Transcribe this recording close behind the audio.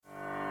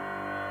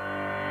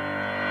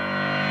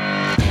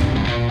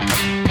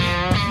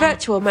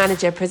Virtual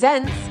Manager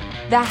presents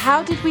the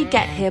How Did We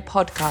Get Here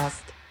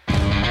podcast.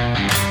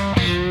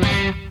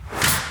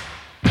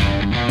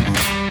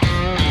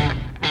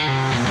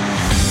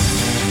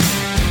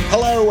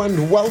 Hello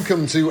and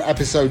welcome to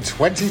episode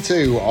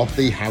 22 of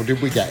the How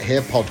Did We Get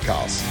Here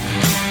podcast.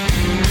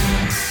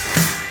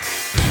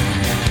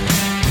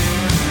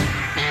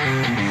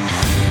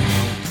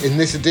 In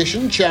this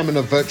edition, Chairman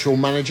of Virtual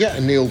Manager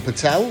Anil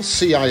Patel,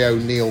 CIO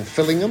Neil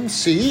Fillingham,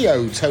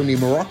 CEO Tony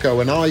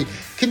Morocco and I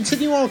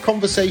continue our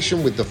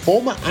conversation with the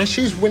former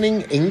Ashes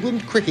winning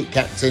England cricket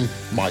captain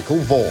Michael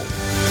Vaughan.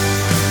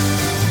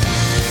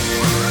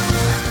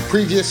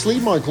 Previously,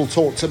 Michael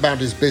talked about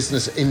his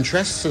business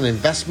interests and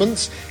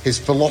investments, his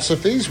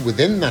philosophies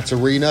within that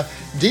arena,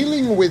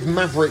 dealing with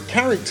maverick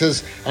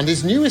characters, and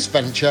his newest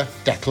venture,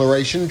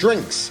 Declaration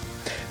Drinks.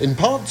 In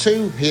part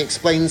 2, he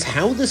explains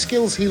how the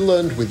skills he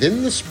learned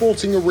within the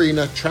sporting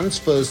arena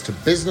transfers to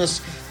business,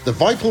 the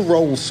vital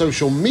role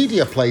social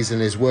media plays in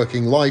his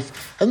working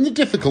life, and the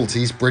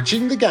difficulties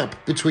bridging the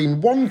gap between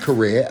one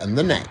career and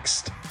the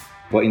next.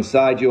 But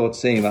inside your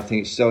team, I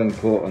think it's so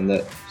important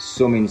that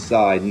some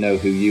inside know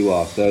who you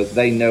are, so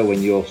they know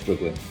when you're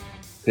struggling.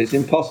 It's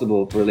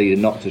impossible for a leader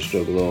not to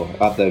struggle or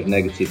have those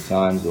negative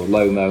times or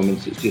low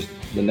moments. It's just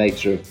the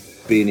nature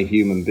of being a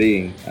human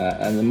being.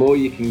 And the more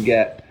you can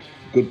get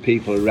good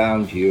people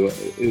around you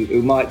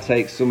who might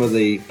take some of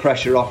the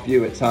pressure off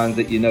you at times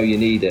that you know you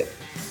need it.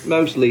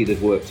 Most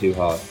leaders work too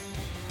hard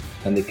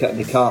and they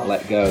can't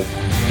let go.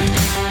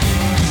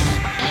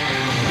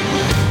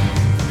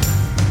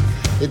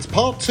 It's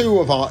part 2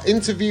 of our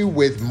interview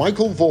with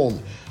Michael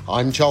Vaughan.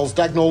 I'm Charles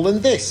Dagnall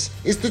and this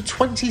is the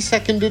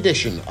 22nd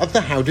edition of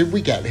the How Did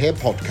We Get Here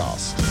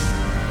podcast.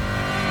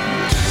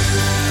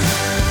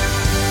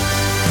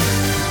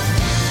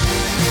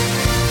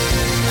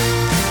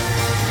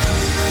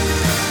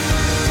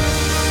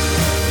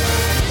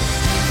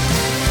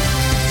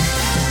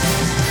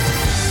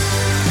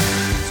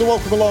 So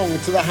welcome along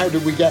to the How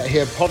Did We Get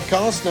Here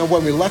podcast. Now,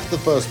 when we left the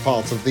first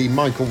part of the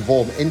Michael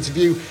Vaughan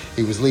interview,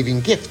 he was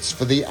leaving gifts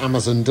for the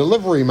Amazon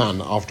delivery man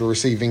after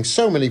receiving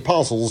so many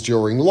parcels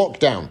during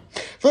lockdown.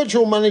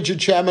 Virtual Manager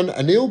Chairman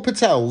Anil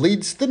Patel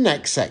leads the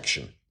next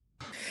section.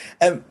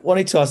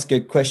 Wanted to ask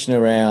a question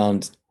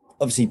around,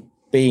 obviously,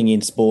 being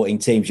in sporting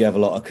teams, you have a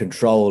lot of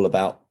control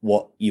about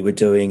what you were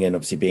doing, and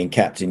obviously being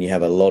captain, you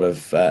have a lot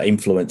of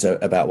influence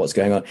about what's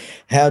going on.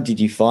 How did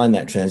you find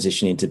that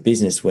transition into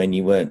business when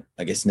you weren't,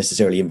 I guess,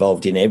 necessarily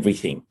involved in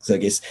everything? So I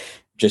guess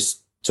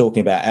just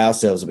talking about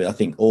ourselves a bit, I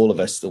think all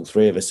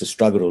three of us have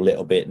struggled a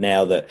little bit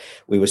now that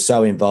we were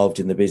so involved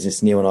in the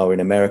business. Neil and I were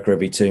in America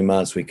every 2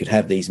 months. We could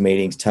have these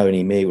meetings.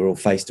 Tony, me, we're all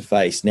face to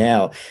face.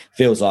 Now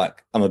feels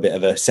like I'm a bit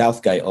of a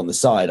Southgate on the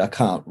side. I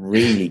can't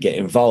really get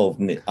involved,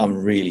 and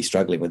I'm really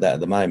struggling with that at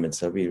the moment.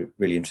 So I'd be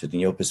really interested in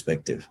your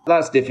perspective.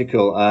 That's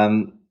difficult. I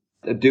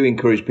do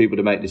encourage people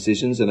to make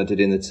decisions, and I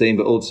did in the team,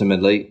 but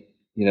ultimately,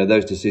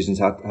 those decisions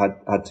had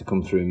to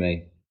come through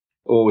me.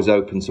 Always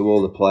open to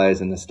all the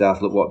players and the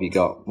staff. Look, what have you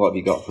got? What have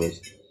you got for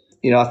us?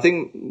 I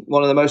think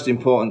one of the most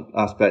important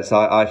aspects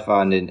I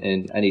find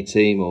in any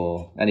team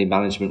or any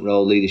management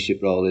role, leadership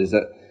role, is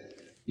that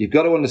you've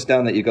got to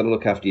understand that you've got to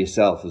look after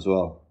yourself as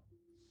well.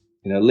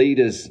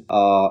 Leaders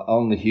are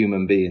only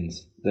human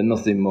beings. They're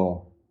nothing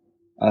more.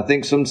 And I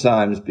think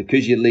sometimes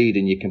because you're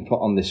leading, you can put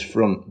on this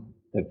front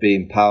of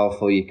being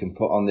powerful. You can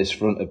put on this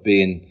front of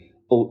being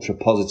ultra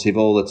positive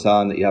all the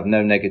time, that you have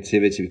no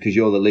negativity because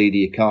you're the leader.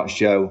 You can't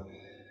show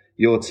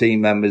your team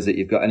members that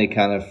you've got any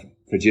kind of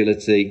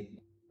fragility.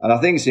 And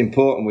I think it's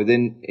important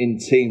in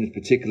teams,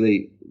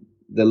 particularly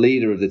the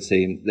leader of the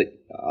team, that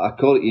I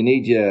call it, you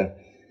need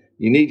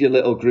your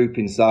little group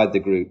inside the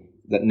group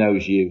that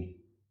knows you.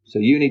 So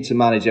you need to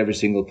manage every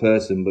single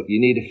person, but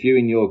you need a few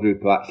in your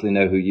group who actually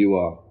know who you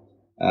are.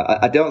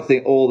 I don't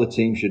think all the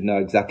team should know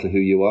exactly who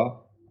you are.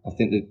 I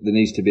think that there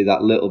needs to be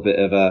that little bit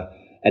of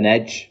an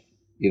edge.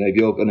 If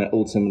you're going to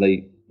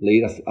ultimately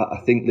lead,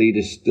 I think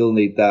leaders still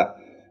need that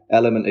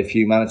element of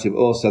humanity, but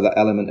also that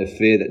element of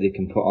fear that they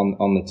can put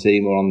on the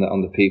team or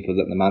on the people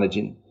that they're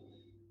managing.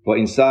 But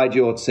inside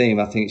your team,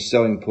 I think it's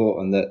so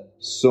important that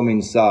some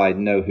inside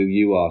know who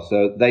you are,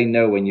 so they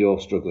know when you're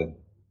struggling.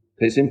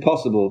 It's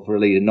impossible for a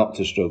leader not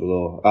to struggle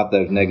or have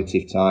those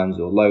negative times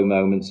or low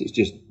moments. It's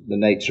just the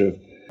nature of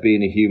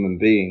being a human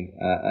being.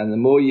 And the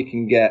more you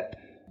can get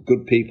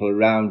good people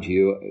around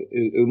you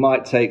who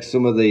might take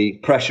some of the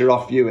pressure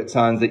off you at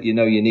times that you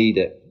know you need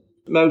it.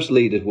 Most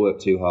leaders work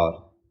too hard.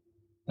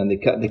 And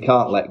they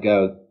can't let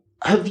go.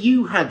 Have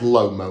you had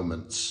low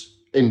moments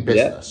in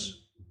business?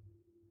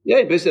 Yeah,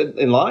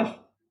 in life.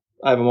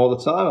 I have them all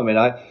the time. I mean,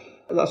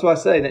 that's why I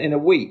say in a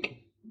week,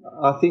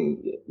 I think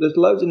there's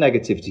loads of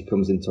negativity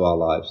comes into our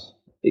lives.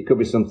 It could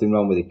be something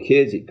wrong with the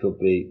kids. It could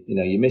be,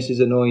 your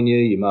missus annoying you.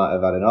 You might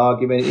have had an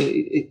argument.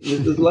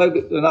 There's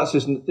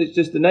loads, and it's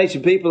just the nature.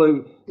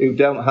 People who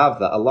don't have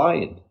that are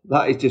lying.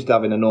 That is just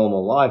having a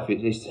normal life.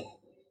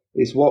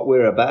 It's what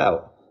we're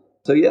about.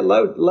 So yeah,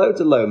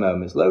 loads of low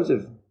moments.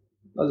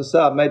 As I say,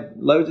 I've made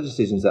loads of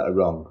decisions that are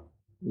wrong.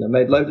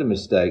 Made loads of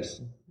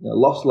mistakes.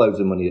 Lost loads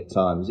of money at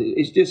times.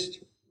 It's just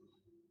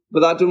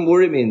But that doesn't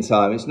worry me in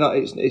time. It's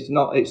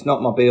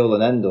not my be all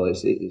and end all.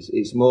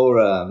 It's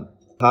more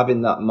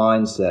having that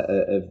mindset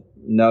of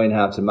knowing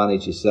how to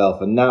manage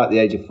yourself. And now at the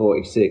age of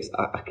 46,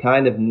 I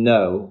kind of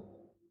know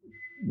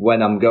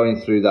when I'm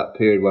going through that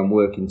period when I'm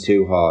working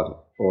too hard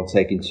or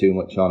taking too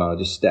much on, and I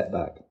just step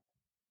back.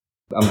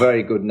 I'm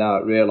very good now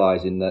at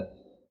realising that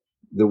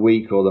the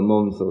week or the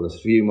month or the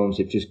few months,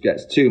 it just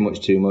gets too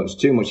much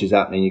is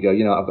happening. You go,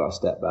 I've got to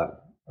step back.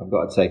 I've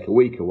got to take a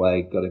week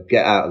away, got to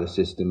get out of the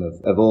system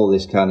of all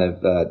this kind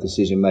of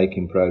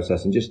decision-making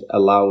process and just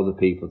allow other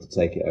people to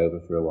take it over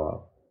for a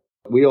while.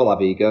 We all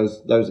have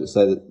egos. Those that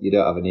say that you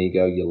don't have an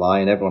ego, you're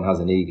lying. Everyone has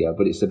an ego,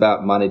 but it's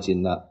about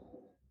managing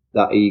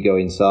that ego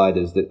inside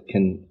us that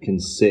can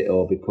sit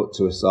or be put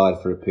to a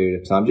side for a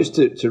period of time. Just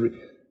to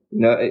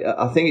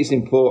I think it's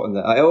important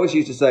that I always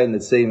used to say in the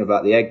team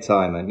about the egg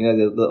timer,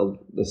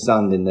 the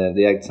sand in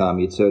the egg timer,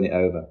 you turn it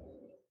over.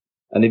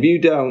 And if you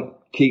don't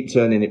keep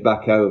turning it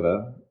back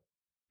over,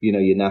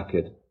 you're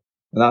knackered.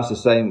 And that's the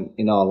same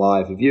in our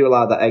life. If you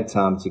allow that egg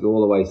timer to go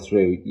all the way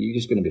through, you're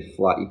just going to be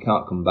flat. You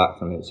can't come back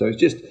from it. So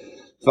it's just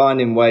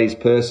finding ways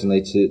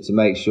personally to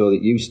make sure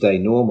that you stay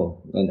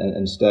normal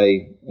and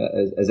stay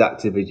as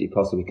active as you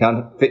possibly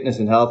can. Fitness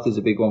and health is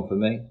a big one for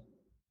me.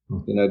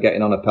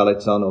 Getting on a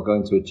Peloton or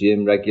going to a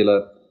gym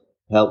regular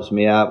helps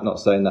me out. Not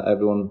saying that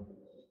everyone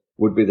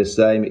would be the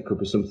same. It could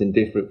be something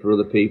different for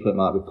other people. It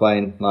might be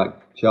playing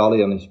like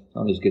Charlie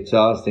on his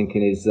guitar,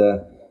 thinking he's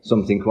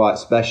something quite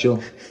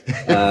special.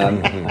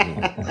 I'm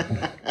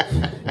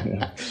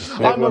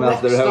a rock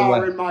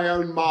star in my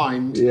own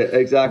mind. Yeah,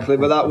 exactly.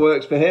 But that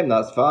works for him.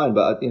 That's fine.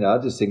 But I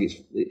just think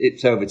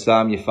it's over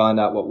time you find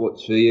out what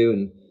works for you,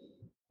 and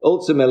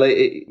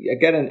ultimately,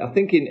 I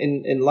think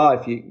in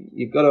life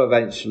you've got to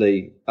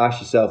eventually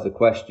ask yourself the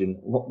question: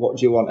 what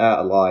do you want out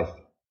of life?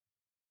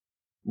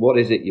 What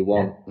is it you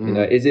want?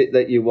 Yeah. Is it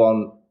that you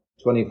want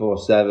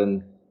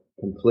 24/7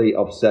 complete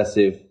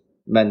obsessive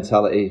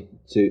mentality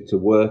to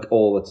work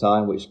all the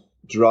time, which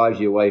drives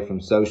you away from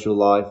social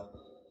life?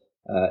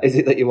 Is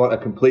it that you want a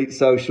complete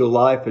social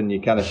life and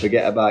you kind of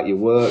forget about your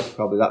work?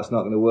 Probably that's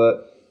not going to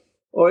work.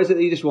 Or is it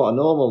that you just want a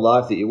normal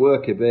life, that you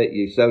work a bit,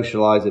 you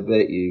socialise a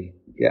bit, you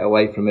get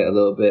away from it a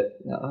little bit?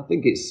 I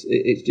think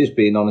it's just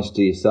being honest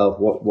to yourself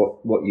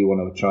what you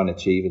want to try and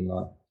achieve in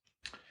life.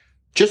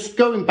 Just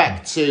going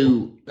back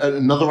to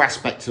another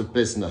aspect of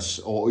business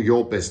or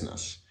your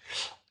business,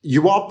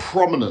 you are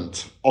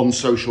prominent on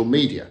social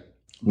media,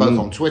 both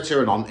on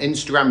Twitter and on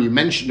Instagram. You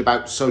mentioned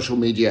about social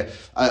media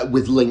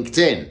with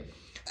LinkedIn,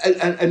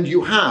 and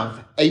you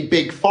have a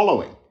big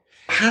following.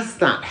 Has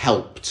that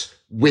helped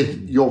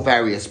with your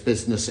various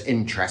business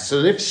interests?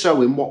 And if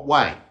so, in what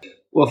way?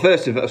 Well,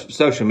 first of all,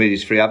 social media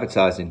is free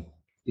advertising.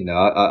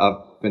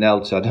 I've been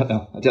able to,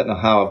 I don't know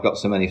how I've got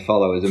so many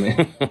followers. I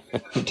mean,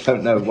 I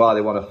don't know why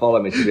they want to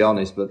follow me, to be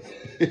honest, but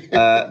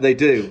they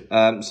do.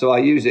 So I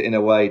use it in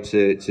a way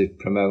to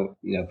promote,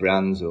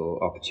 brands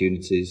or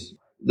opportunities.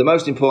 The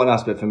most important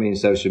aspect for me in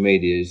social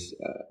media is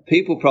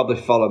people probably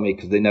follow me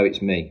because they know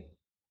it's me.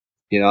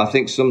 I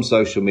think some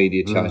social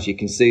media channels, you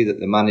can see that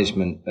the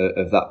management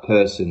of that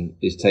person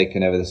is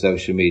taking over the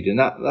social media, and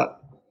that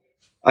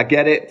I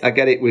get it. I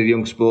get it with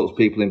young sports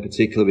people in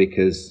particular,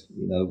 because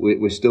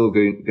we're still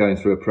going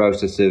through a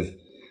process of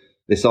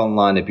this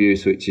online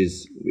abuse, which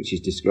is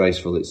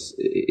disgraceful.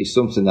 It's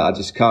something that I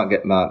just can't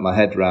get my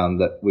head around,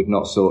 that we've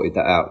not sorted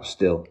that out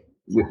still.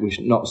 We've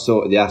not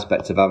sorted the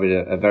aspect of having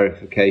a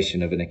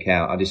verification of an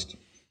account.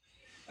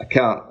 I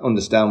can't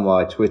understand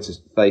why Twitter,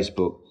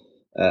 Facebook,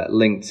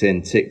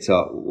 LinkedIn,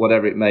 TikTok,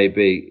 whatever it may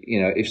be,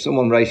 if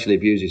someone racially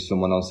abuses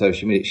someone on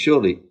social media,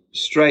 surely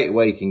straight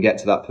away you can get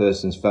to that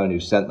person's phone who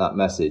sent that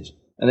message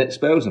and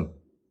expose them.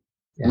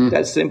 Yeah.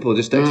 That's simple.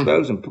 Just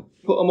expose them. Put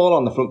them all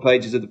on the front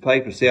pages of the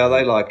paper. See how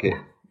they like it.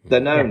 They're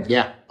known.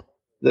 Yeah.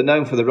 They're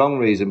known for the wrong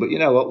reason, but you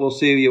know what? We'll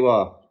see who you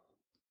are.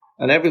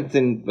 And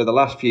everything for the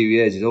last few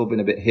years has all been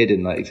a bit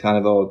hidden. Like it's kind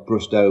of all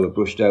brushed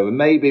over.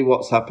 Maybe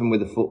what's happened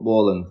with the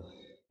football and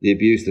the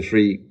abuse the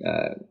three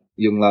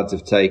young lads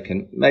have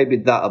taken, maybe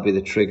that'll be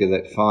the trigger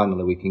that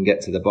finally we can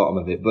get to the bottom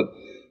of it.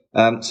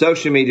 But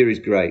social media is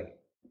great.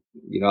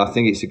 I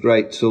think it's a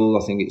great tool.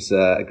 I think it's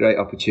a great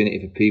opportunity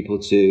for people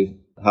to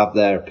have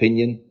their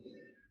opinion.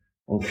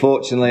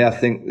 Unfortunately, I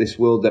think this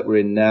world that we're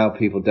in now,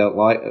 people don't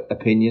like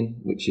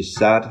opinion, which is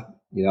sad.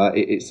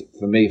 It's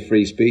for me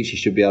free speech. You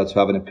should be able to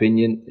have an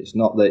opinion. It's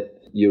not that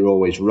you're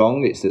always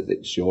wrong. It's that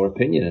it's your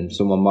opinion, and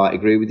someone might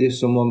agree with you,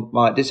 someone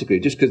might disagree.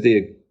 Just because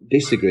they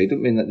disagree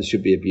doesn't mean that they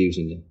should be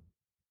abusing you.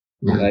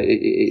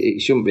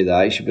 It shouldn't be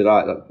that. It should be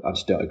like, I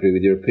just don't agree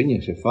with your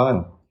opinion. So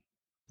fine,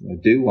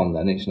 do one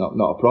then. It's not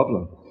a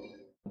problem.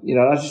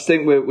 I just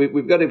think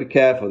we've got to be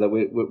careful that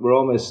we're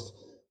almost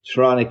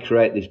trying to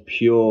create this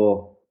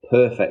pure,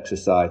 perfect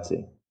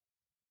society.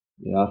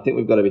 I think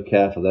we've got to be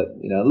careful that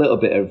a little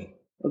bit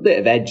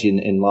of edge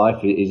in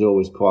life is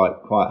always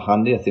quite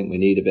handy. I think we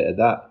need a bit of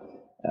that.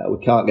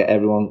 We can't get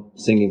everyone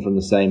singing from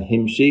the same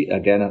hymn sheet.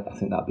 Again, I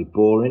think that'd be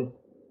boring.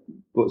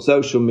 But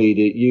social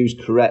media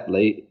used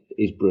correctly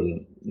is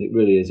brilliant. It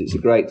really is. It's a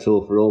great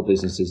tool for all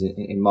businesses,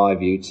 in my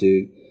view,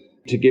 to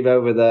to give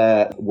over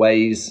their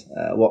ways,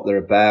 what they're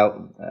about,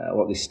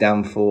 what they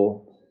stand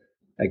for.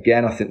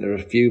 Again, I think there are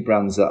a few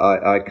brands that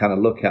I kind of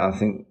look at and I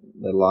think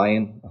they're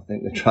lying. I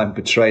think they try and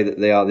portray that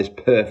they are this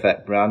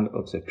perfect brand.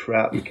 Utter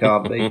crap, you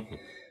can't be.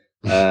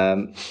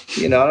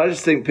 You know, and I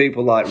just think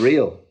people like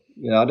real.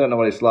 You know, I don't know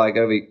what it's like.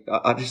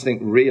 I just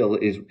think real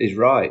is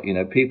right. You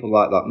know, people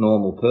like that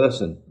normal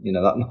person. You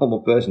know, that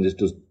normal person just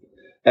does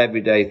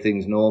everyday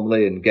things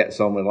normally and gets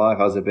on with life,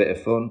 has a bit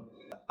of fun.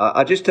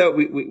 I just hope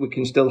we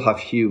can still have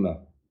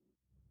humour.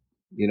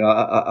 You know,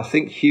 I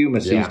think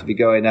humour seems to be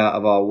going out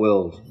of our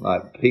world.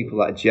 Like people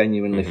that are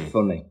genuinely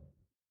funny.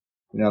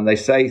 You know, and they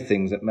say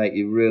things that make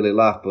you really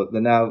laugh, but they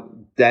now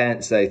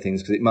daren't say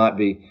things because it might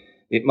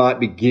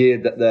be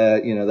geared that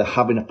they're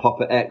having a pop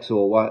at X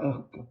or Y.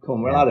 Oh, come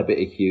on, we'll add a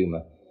bit of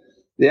humour.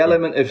 The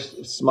element of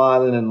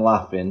smiling and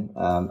laughing.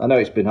 I know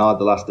it's been hard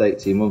the last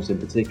 18 months in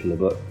particular,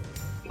 but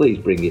please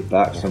bring it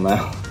back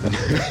somehow.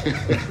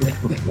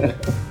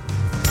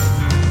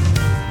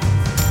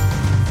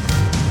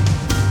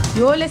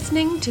 You're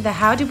listening to the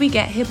How Did We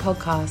Get Here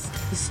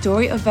podcast, the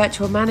story of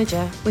Virtual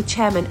Manager with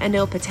Chairman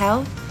Anil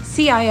Patel,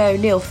 CIO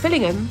Neil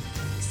Fillingham,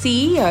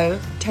 CEO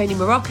Tony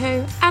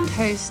Morocco, and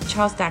host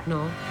Charles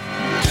Dagnall.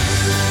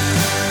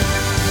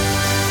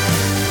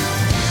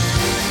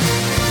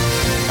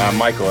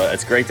 Michael,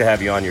 it's great to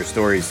have you on. Your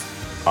story's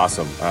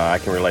awesome. I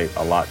can relate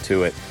a lot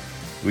to it.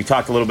 We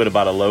talked a little bit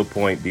about a low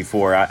point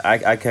before.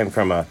 I came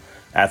from an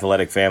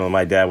athletic family.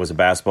 My dad was a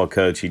basketball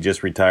coach. He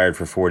just retired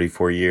for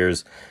 44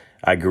 years.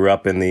 I grew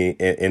up in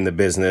the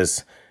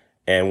business,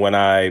 and when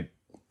I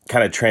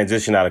kind of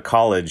transitioned out of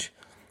college,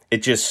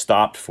 it just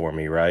stopped for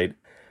me, right?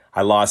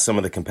 I lost some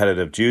of the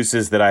competitive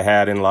juices that I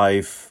had in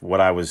life,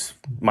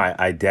 my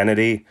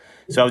identity.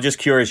 So I was just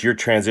curious, your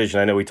transition.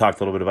 I know we talked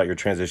a little bit about your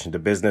transition to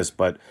business,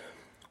 but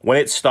when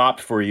it stopped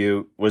for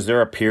you, was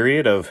there a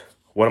period of,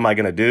 what am I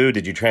going to do?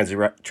 Did you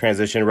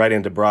transition right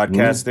into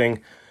broadcasting?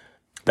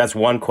 Mm-hmm. That's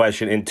one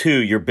question. And two,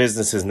 your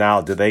businesses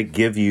now, do they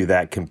give you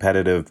that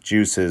competitive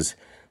juices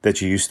that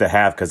you used to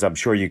have? Because I'm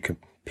sure you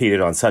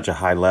competed on such a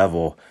high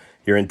level.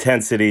 Your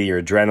intensity,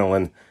 your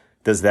adrenaline,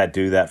 does that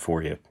do that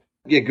for you?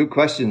 Yeah, good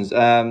questions.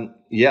 I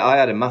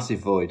had a massive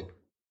void,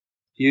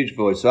 huge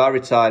void. So I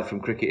retired from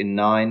cricket in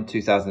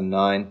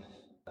 2009.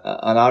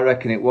 And I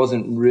reckon it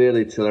wasn't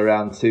really till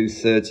around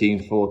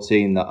 2013,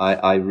 14 that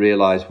I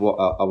realised what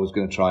I was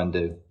going to try and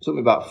do. It took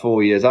me about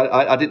 4 years.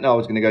 I didn't know I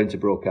was going to go into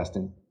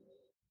broadcasting.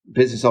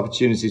 Business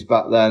opportunities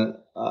back then,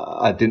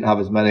 I didn't have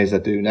as many as I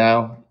do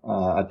now.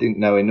 I didn't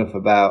know enough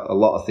about a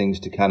lot of things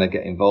to kind of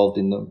get involved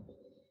in them.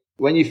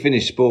 When you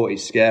finish sport,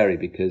 it's scary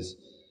because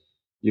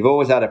you've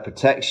always had a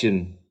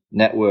protection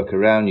network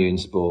around you in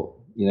sport.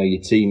 You know,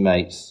 your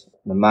teammates,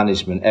 the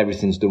management,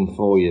 everything's done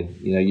for you.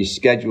 You know, your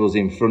schedule's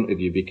in front of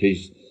you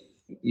because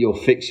your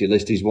fixture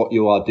list is what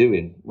you are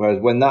doing.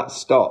 Whereas when that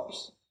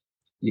stops,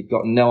 you've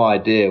got no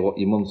idea what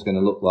your month's going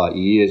to look like,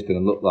 your year's going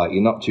to look like.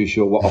 You're not too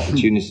sure what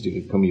opportunities are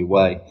going to come your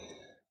way.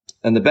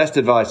 And the best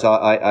advice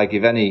I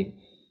give any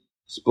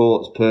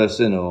sports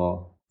person,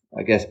 or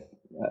I guess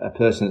a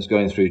person that's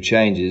going through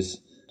changes,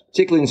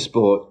 particularly in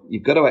sport,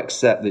 you've got to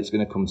accept that it's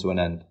going to come to an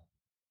end.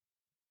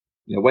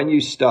 You know, when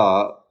you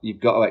start,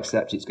 you've got to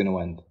accept it's going to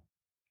end.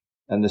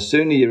 And the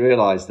sooner you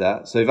realise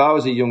that, so if I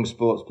was a young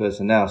sports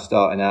person now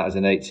starting out as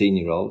an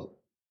 18-year-old,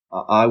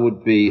 I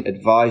would be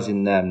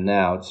advising them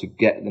now to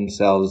get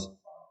themselves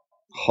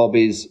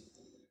hobbies,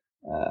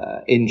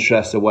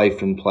 interests away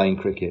from playing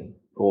cricket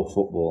or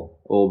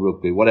football or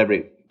rugby,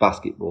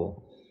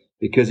 basketball,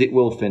 because it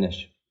will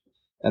finish.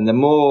 And the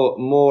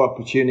more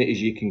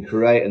opportunities you can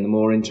create and the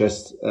more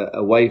interest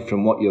away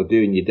from what you're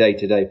doing, your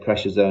day-to-day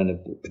pressure zone of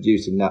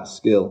producing that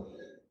skill,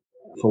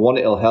 for one,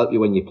 it'll help you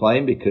when you're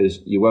playing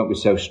because you won't be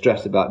so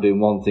stressed about doing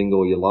one thing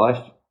all your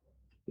life.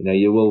 You know,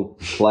 you will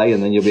play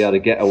and then you'll be able to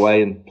get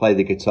away and play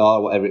the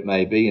guitar, whatever it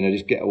may be, you know,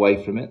 just get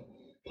away from it.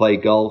 Play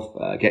golf,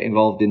 get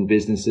involved in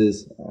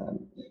businesses,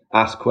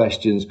 ask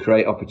questions,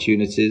 create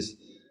opportunities.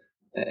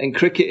 And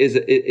cricket is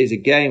a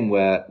game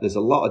where there's a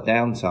lot of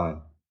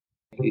downtime.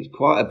 It's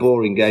quite a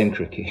boring game,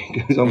 cricket.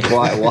 It goes on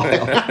quite a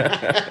while.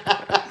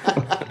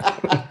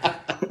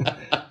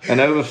 And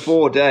over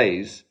 4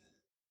 days,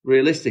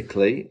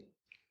 realistically,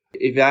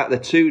 if out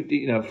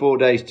the 4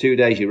 days, 2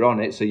 days you're on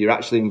it, so you're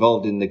actually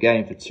involved in the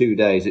game for 2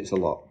 days, it's a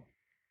lot.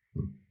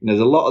 And there's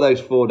a lot of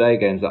those 4-day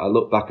games that I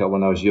look back at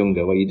when I was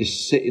younger, where you're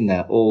just sitting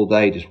there all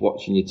day just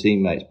watching your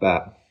teammates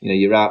bat. You know,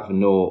 you're out for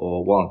 0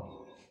 or 1.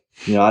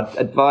 You know, I'd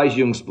advise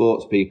young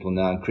sports people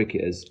now and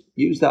cricketers,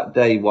 use that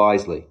day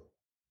wisely.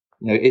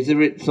 You know, is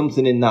there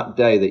something in that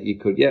day that you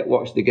could,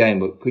 watch the game,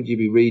 but could you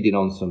be reading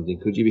on something?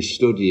 Could you be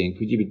studying?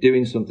 Could you be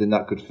doing something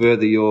that could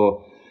further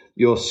your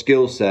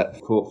skill set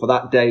for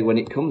that day when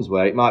it comes,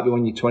 where it might be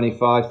when you're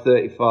 25,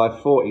 35,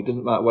 40, it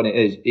doesn't matter when it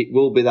is, it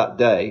will be that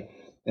day,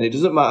 and it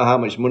doesn't matter how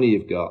much money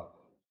you've got.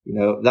 You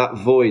know, that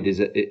void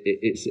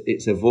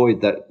it's a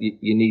void that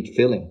you need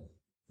filling.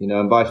 You know,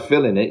 and by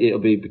filling it, it'll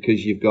be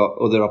because you've got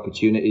other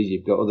opportunities,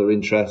 you've got other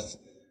interests.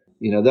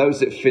 You know,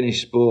 those that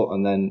finish sport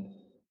and then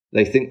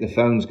They think the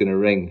phone's going to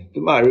ring.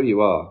 Doesn't matter who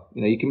you are.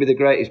 You can be the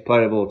greatest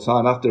player of all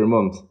time. After a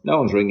month, no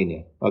one's ringing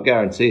you. I'll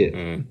guarantee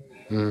it.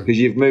 Because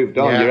you've moved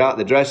on. You're out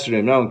the dressing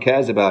room. No one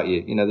cares about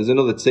you. There's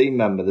another team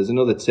member. There's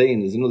another team.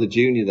 There's another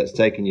junior that's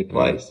taken your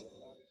place.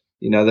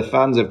 The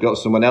fans have got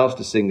someone else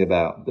to sing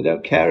about. They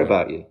don't care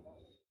about you.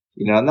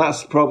 And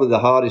that's probably the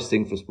hardest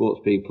thing for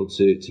sports people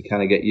to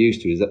kind of get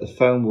used to, is that the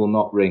phone will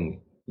not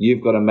ring.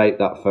 You've got to make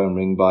that phone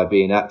ring by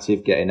being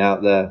active, getting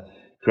out there,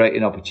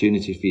 creating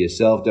opportunities for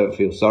yourself. Don't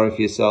feel sorry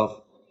for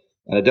yourself.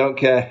 And I don't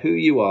care who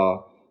you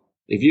are.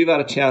 If you've had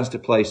a chance to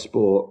play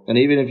sport, and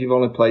even if you've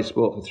only played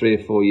sport for 3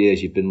 or 4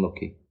 years, you've been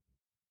lucky.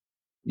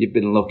 You've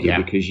been lucky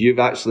because you've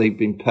actually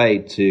been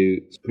paid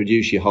to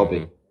produce your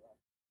hobby.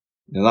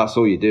 That's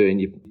all you're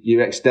doing.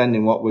 You're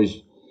extending what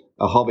was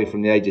a hobby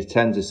from the age of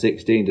 10 to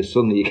 16 to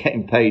suddenly you're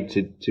getting paid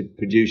to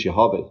produce your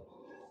hobby.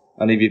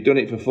 And if you've done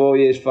it for 4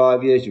 years,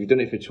 5 years, if you've done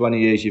it for 20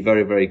 years, you're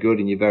very, very good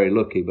and you're very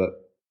lucky.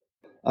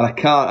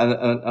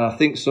 And I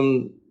think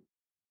some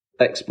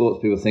ex-sports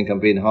people think I'm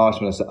being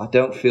harsh when I say I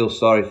don't feel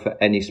sorry for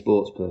any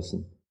sports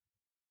person.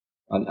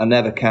 I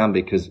never can,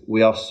 because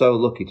we are so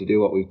lucky to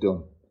do what we've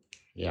done.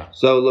 Yeah.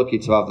 So lucky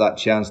to have that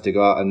chance to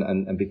go out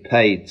and be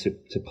paid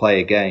to play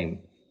a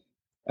game.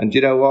 And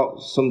you know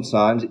what?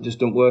 Sometimes it just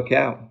doesn't work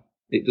out.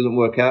 It doesn't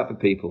work out for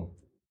people.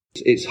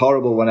 It's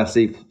horrible when I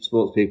see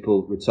sports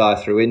people retire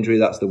through injury.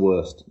 That's the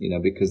worst,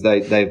 because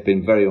they've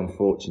been very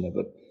unfortunate.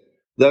 But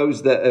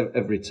those that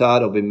have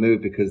retired or been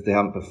moved because they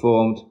haven't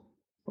performed,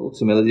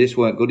 ultimately they just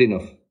weren't good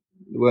enough.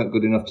 They weren't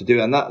good enough to do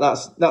it. And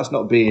that's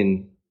not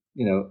being,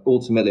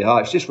 ultimately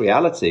hard. It's just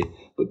reality.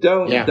 But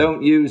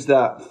don't use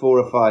that 4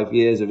 or 5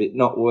 years of it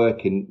not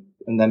working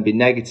and then be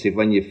negative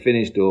when you've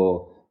finished,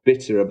 or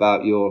bitter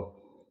about your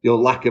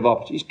lack of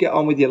opportunity. Just get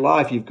on with your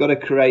life. You've got to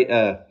create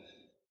a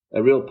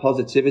real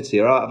positivity.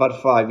 All right, I've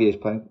had 5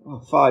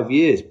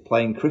 years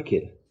playing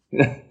cricket.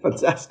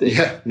 Fantastic.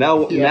 Yeah. Now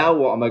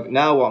what am I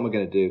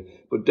going to do?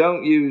 But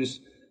don't use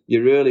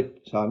your early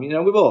time.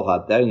 We've all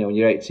had that. When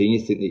you're 18, you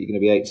think that you're going to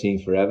be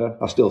 18 forever.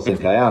 I still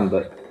think I am,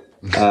 but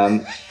the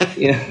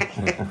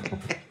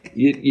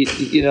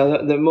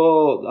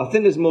more, I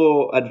think there's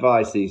more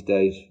advice these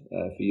days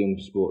for young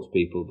sports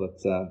people.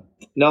 But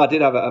no, I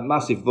did have a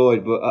massive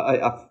void, but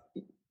I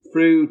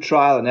through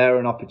trial and error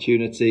and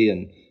opportunity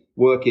and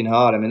working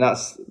hard. I mean,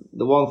 that's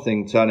the one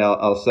thing, Tony,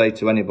 I'll say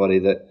to anybody,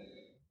 that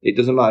it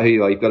doesn't matter who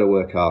you are, you've got to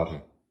work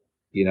hard.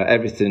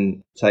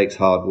 Everything takes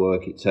hard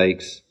work. It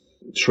takes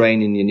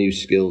training your new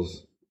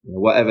skills,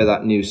 whatever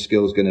that new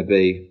skill is going to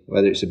be,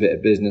 whether it's a bit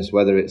of business,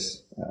 whether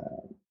it's,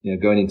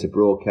 going into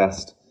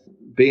broadcast.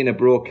 Being a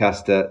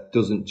broadcaster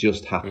doesn't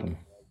just happen.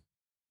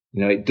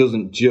 It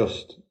doesn't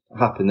just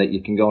happen that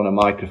you can go on a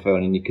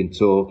microphone and you can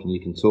talk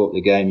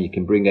the game, you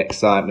can bring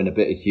excitement, a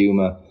bit of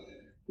humour,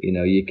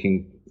 you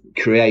can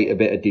create a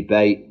bit of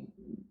debate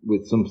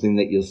with something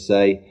that you'll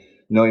say,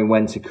 knowing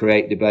when to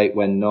create debate,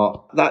 when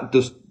not. That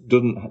just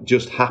doesn't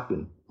just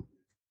happen.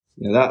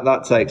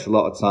 That takes a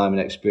lot of time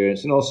and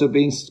experience, and also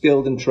being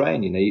skilled and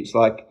trained. It's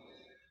like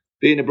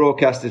being a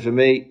broadcaster. For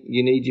me,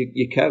 you need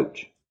your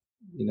coach.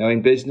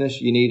 In business,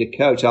 you need a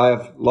coach. I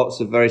have lots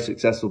of very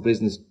successful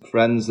business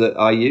friends that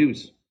I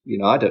use.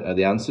 I don't know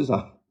the answers.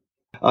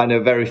 I know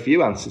very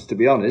few answers, to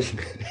be honest.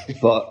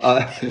 But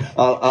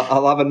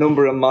I'll have a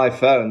number on my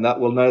phone that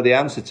will know the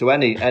answer to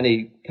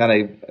any kind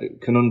of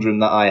conundrum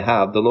that I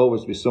have. There'll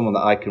always be someone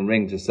that I can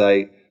ring to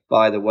say,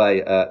 by the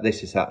way,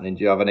 this is happening.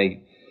 Do you have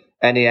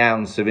any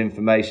ounce of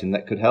information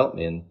that could help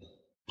me? And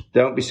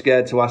don't be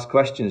scared to ask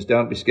questions.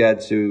 Don't be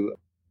scared to,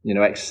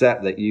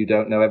 accept that you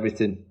don't know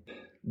everything.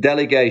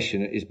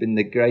 Delegation has been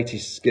the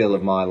greatest skill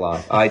of my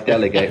life. I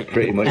delegate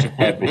pretty much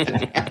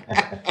everything.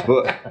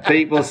 But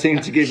people seem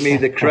to give me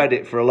the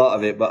credit for a lot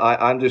of it, but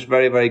I'm just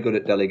very, very good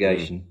at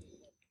delegation.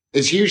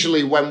 It's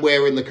usually when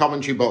we're in the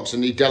commentary box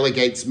and he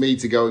delegates me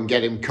to go and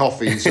get him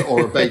coffees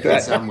or a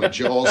bacon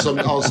sandwich or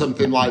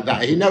something like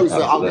that. He knows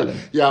that I'll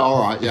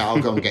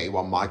go and get you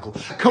one, Michael.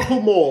 A couple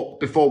more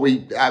before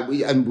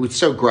and we're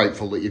so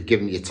grateful that you've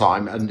given your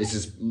time, and this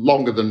is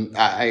longer than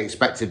I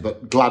expected,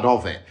 but glad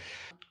of it.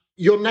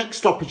 Your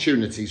next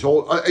opportunities,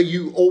 or are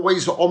you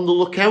always on the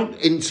lookout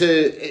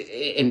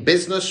in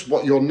business,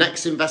 what your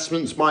next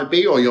investments might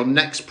be or your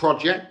next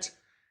project?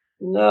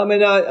 No, I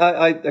mean,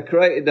 I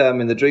created,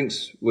 the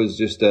drinks was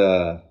just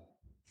an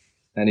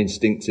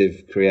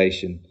instinctive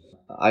creation.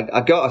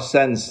 I got a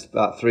sense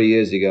about 3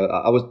 years ago.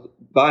 I was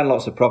buying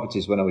lots of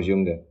properties when I was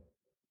younger.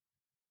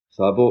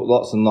 So I bought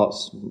lots and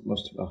lots,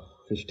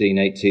 15,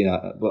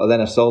 18, but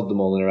then I sold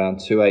them all in around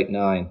 2, 8,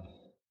 9.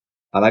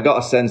 And I got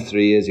a sense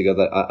 3 years ago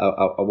that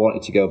I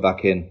wanted to go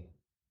back in.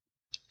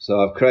 So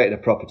I've created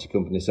a property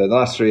company. So the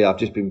last 3 years I've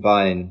just been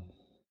buying,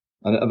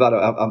 and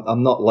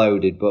I'm not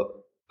loaded, but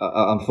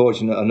I'm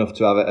fortunate enough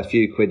to have a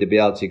few quid to be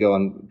able to go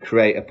and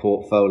create a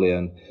portfolio.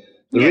 And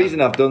the reason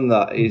I've done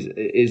that is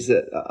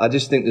that I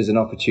just think there's an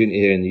opportunity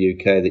here in the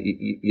UK that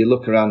you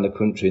look around the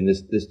country and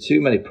there's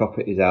too many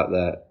properties out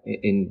there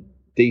in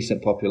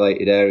decent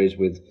populated areas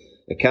with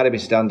academy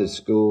standard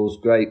schools,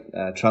 great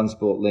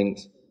transport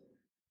links.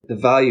 The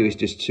value is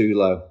just too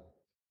low.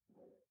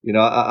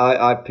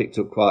 I picked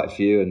up quite a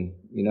few, and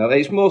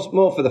it's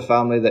more for the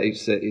family that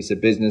it's a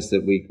business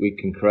that we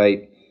can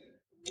create.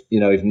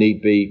 If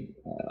need be,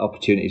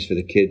 opportunities for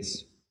the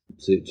kids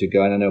to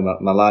go. And I know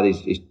my lad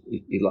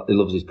he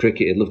loves his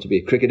cricket. He'd love to be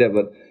a cricketer,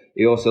 but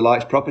he also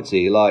likes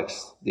property. He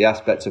likes the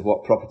aspects of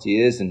what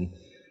property is and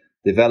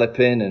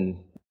developing, and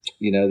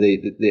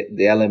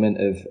the element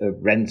of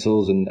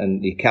rentals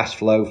and your cash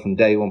flow from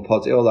day one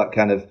deposit, all that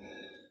kind of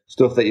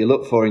stuff that you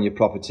look for in your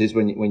properties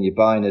when you're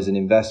buying as an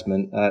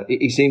investment.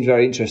 He seems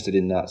very interested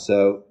in that.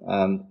 So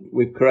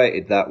we've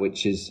created that,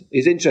 which is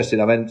interesting.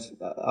 I mean,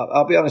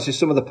 I'll be honest, with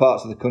some of the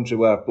parts of the country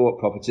where I've bought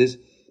properties,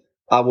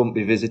 I wouldn't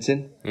be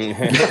visiting.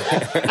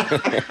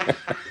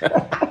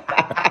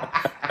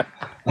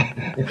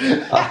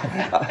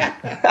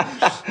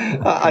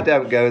 I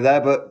don't go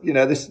there, but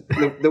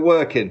they're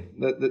working.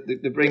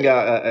 They bring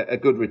out a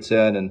good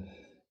return, and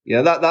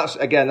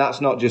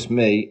that's not just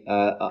me.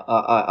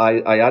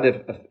 I had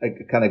a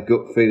kind of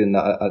gut feeling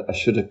that I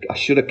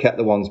should have kept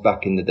the ones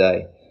back in the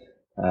day,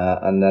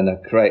 and then I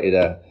created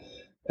a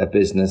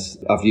business.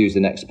 I've used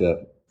an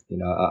expert.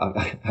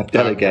 I've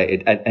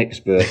delegated an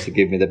expert to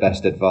give me the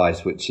best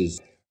advice, which is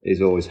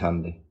always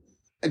handy.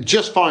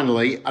 Just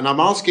finally, and I'm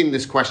asking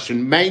this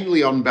question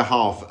mainly on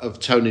behalf of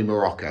Tony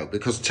Morocco,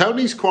 because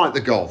Tony's quite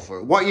the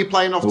golfer. What are you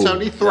playing off,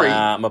 Tony? 3?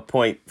 I'm a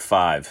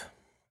 0.5.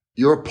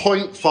 You're a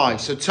 0.5.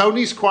 So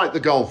Tony's quite the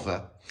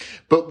golfer.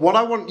 But what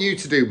I want you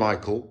to do,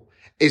 Michael,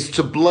 is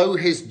to blow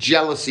his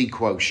jealousy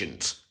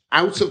quotient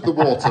out of the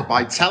water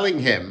by telling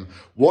him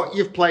what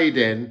you've played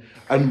in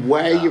and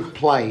where you've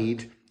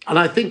played. And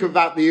I think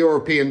about the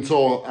European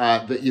tour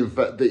that you've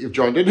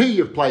joined and who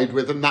you've played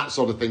with and that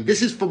sort of thing.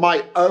 This is for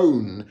my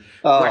own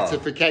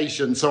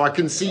gratification, so I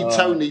can see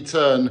Tony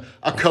turn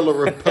a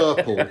colour of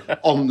purple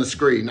on the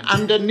screen,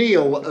 and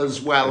Neil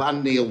as well,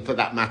 and Neil for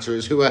that matter,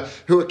 who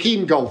are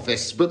keen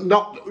golfists, but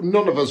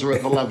none of us are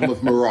at the level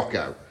of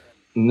Morocco.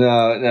 No.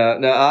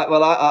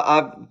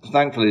 I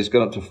thankfully it's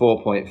gone up to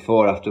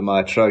 4.4 after my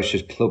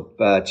atrocious club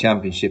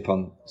championship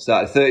on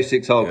Saturday.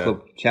 36-hole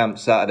club champ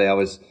Saturday.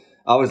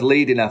 I was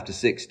leading after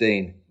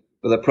 16,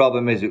 but the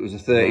problem is it was a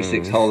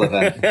 36-hole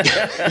event.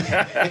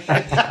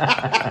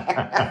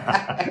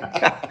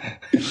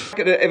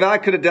 If I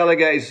could have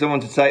delegated someone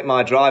to take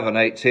my drive on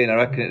 18, I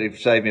reckon it'd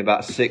have saved me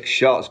about 6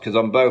 shots, because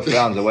on both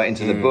rounds I went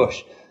into the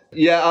bush.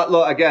 Yeah,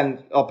 look,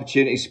 again,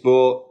 opportunity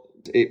sport,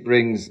 it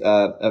brings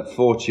a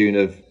fortune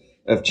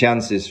of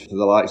chances for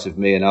the likes of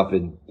me, and I've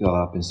been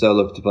so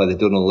lucky to play the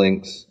Dunhill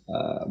Links,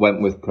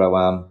 Wentworth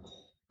Pro-Am,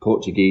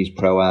 Portuguese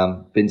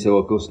Pro-Am, been to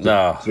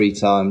Augusta 3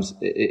 times.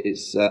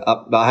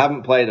 I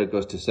haven't played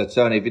Augusta, so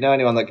Tony, if you know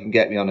anyone that can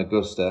get me on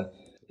Augusta,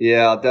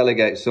 I'll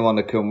delegate someone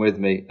to come with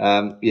me.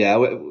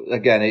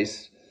 Again,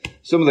 it's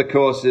some of the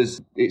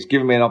courses, it's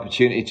given me an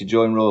opportunity to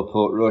join Royal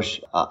Portrush.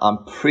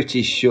 I'm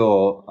pretty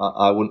sure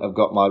I wouldn't have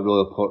got my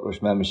Royal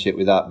Portrush membership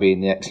without being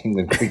the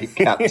ex-England cricket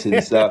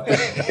captain. So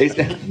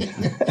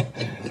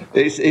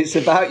it's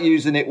about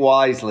using it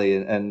wisely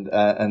and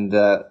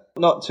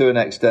not to an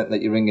extent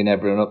that you're ringing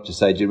everyone up to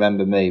say, do you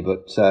remember me?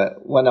 But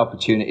when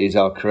opportunities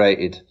are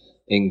created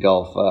in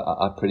golf,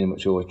 I pretty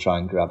much always try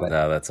and grab it.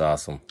 No, that's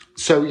awesome.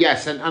 So,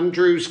 yes, and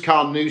Andrews,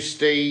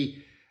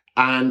 Carnoustie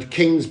and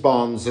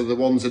Kingsbarns are the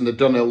ones in the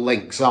Dunhill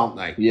Links, aren't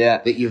they? Yeah.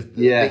 That you've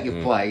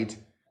played.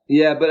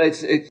 Yeah, but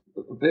it's a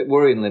bit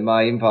worryingly,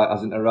 my invite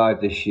hasn't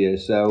arrived this year.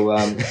 So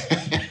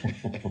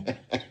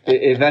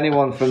if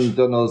anyone from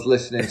Dunhill's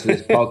listening to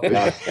this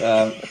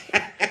podcast...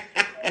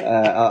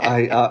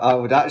 I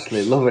would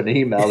actually love an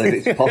email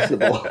if it's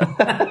possible.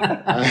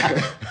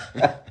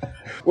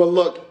 Well,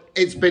 look,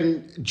 it's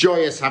been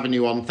joyous having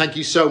you on. Thank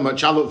you so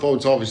much. I look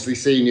forward to obviously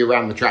seeing you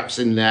around the traps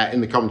in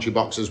the commentary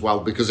box as well,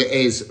 because it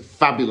is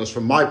fabulous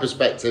from my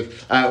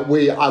perspective. I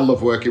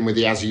love working with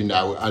you, as you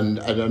know, and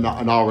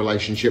our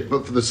relationship.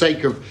 But for the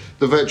sake of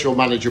the Virtual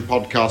Manager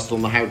podcast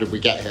on the How Did We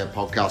Get Here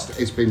podcast,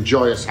 it's been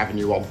joyous having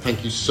you on.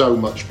 Thank you so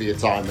much for your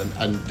time,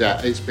 and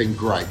it's been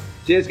great.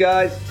 Cheers,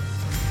 guys.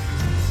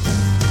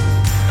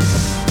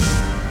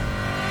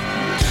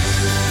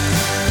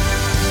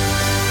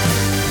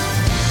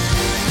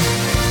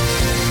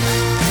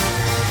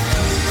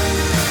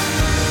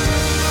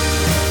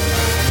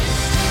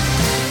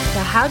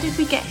 How Did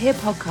We Get Here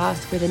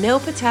podcast with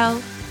Anil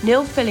Patel,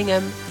 Neil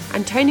Fillingham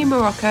and Tony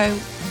Morocco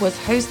was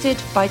hosted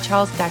by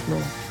Charles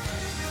Dagnall.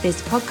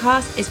 This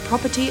podcast is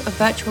property of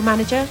Virtual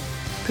Manager,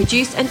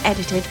 produced and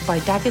edited by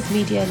Daggers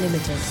Media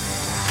Limited.